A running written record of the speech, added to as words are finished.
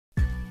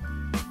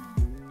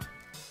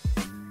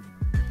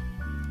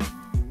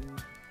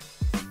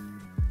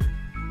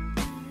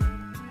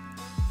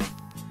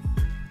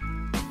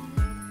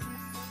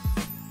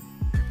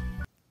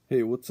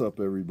Hey, what's up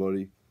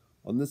everybody?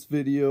 On this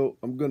video,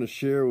 I'm going to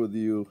share with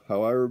you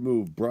how I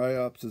remove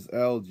Bryopsis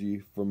algae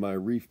from my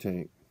reef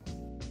tank.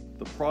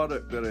 The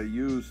product that I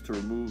use to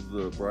remove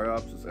the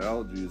Bryopsis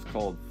algae is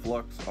called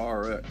Flux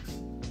RX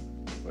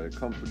by a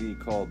company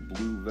called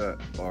Blue Vet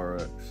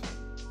RX.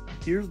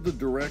 Here's the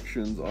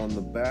directions on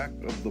the back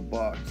of the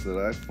box that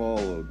I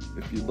followed.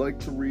 If you'd like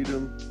to read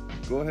them,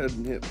 go ahead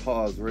and hit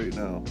pause right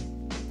now.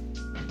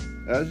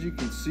 As you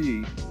can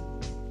see,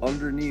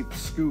 underneath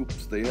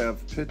scoops they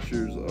have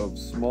pictures of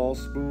small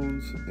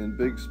spoons and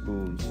big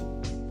spoons.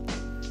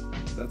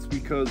 That's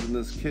because in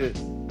this kit,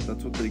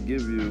 that's what they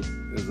give you,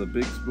 is a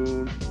big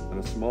spoon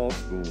and a small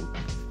spoon.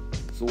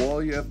 So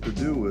all you have to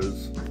do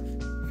is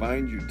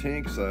find your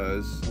tank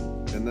size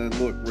and then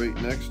look right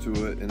next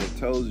to it, and it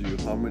tells you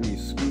how many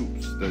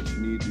scoops that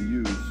you need to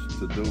use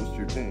to dose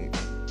your tank.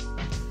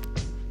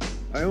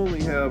 I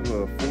only have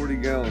a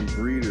 40-gallon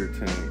breeder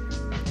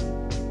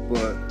tank,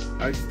 but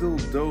I still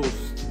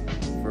dosed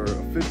for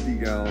a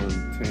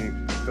 50-gallon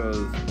tank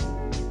because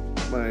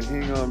my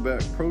hang-on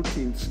back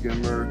protein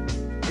skimmer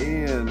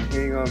and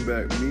hang-on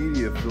back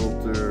media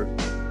filter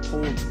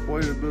holds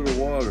quite a bit of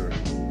water.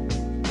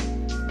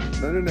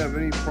 I didn't have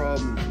any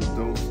problems with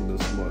dosing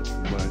this much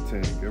for my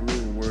tank.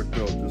 Everything worked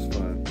out just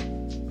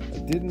fine. I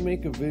didn't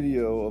make a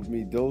video of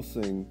me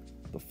dosing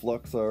the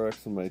Flux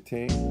RX in my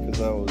tank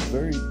because I was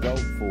very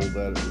doubtful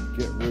that it would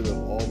get rid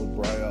of all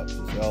the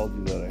Bryopsis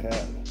algae that I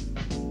had.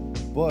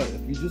 But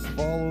if you just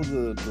follow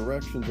the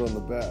directions on the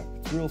back,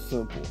 it's real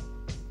simple.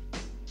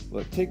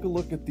 But take a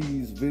look at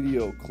these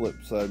video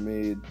clips I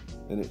made,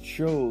 and it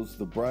shows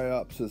the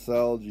Bryopsis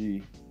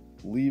algae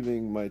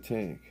leaving my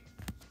tank.